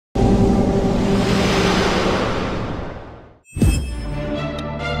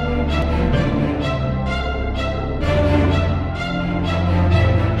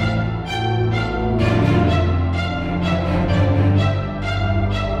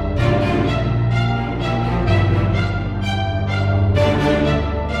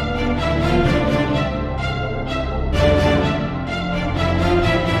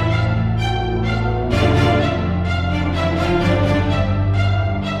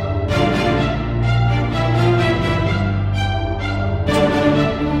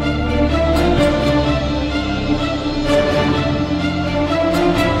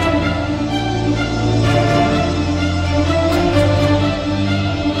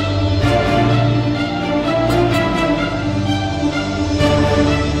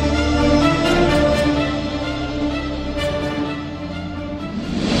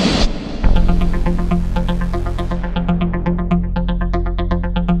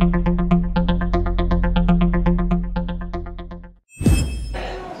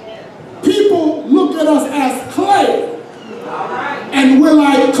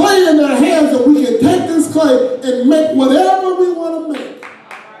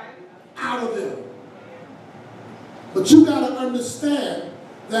understand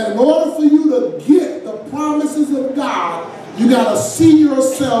that in order for you to get the promises of God, you got to see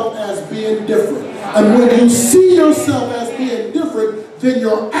yourself as being different. And when you see yourself as being different, then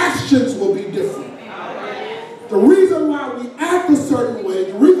your actions will be different. The reason why we act a certain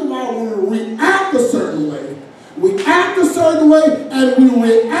way, the reason why we react a certain way, we act a certain way and we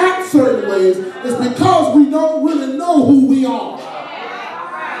react certain ways is because we don't really know who we are.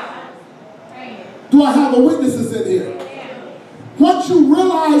 Do I have a witnesses in here? Once you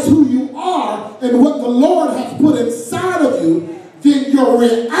realize who you are and what the Lord has put inside of you, then your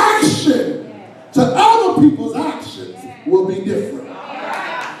reaction to other people's actions will be different.